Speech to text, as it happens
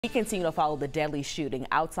We continue to follow the deadly shooting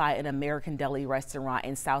outside an American Deli restaurant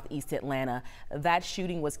in southeast Atlanta. That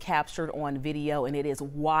shooting was captured on video and it is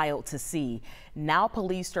wild to see. Now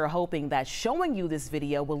police are hoping that showing you this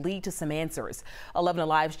video will lead to some answers. 11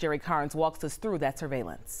 Alive's Jerry Carnes walks us through that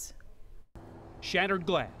surveillance. Shattered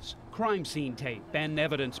glass, crime scene tape, and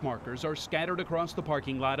evidence markers are scattered across the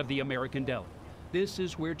parking lot of the American Deli. This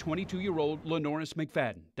is where 22-year-old Lenoris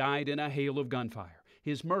McFadden died in a hail of gunfire.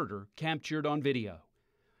 His murder captured on video.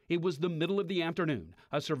 It was the middle of the afternoon.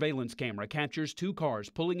 A surveillance camera captures two cars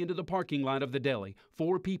pulling into the parking lot of the deli.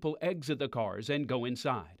 Four people exit the cars and go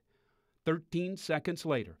inside. 13 seconds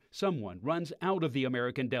later, someone runs out of the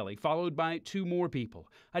American Deli, followed by two more people.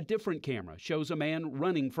 A different camera shows a man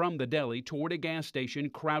running from the deli toward a gas station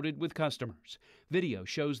crowded with customers. Video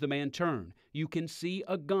shows the man turn. You can see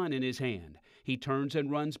a gun in his hand. He turns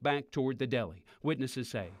and runs back toward the deli. Witnesses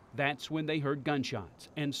say that's when they heard gunshots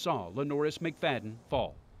and saw Lenoris McFadden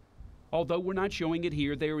fall. Although we're not showing it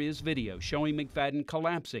here, there is video showing McFadden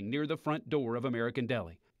collapsing near the front door of American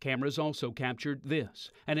Deli. Cameras also captured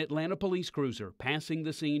this, an Atlanta police cruiser passing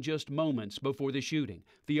the scene just moments before the shooting.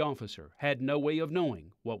 The officer had no way of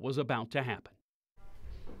knowing what was about to happen.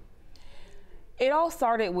 It all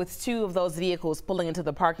started with two of those vehicles pulling into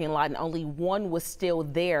the parking lot, and only one was still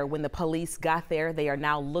there when the police got there. They are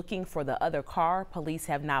now looking for the other car. Police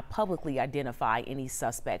have not publicly identified any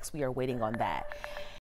suspects. We are waiting on that.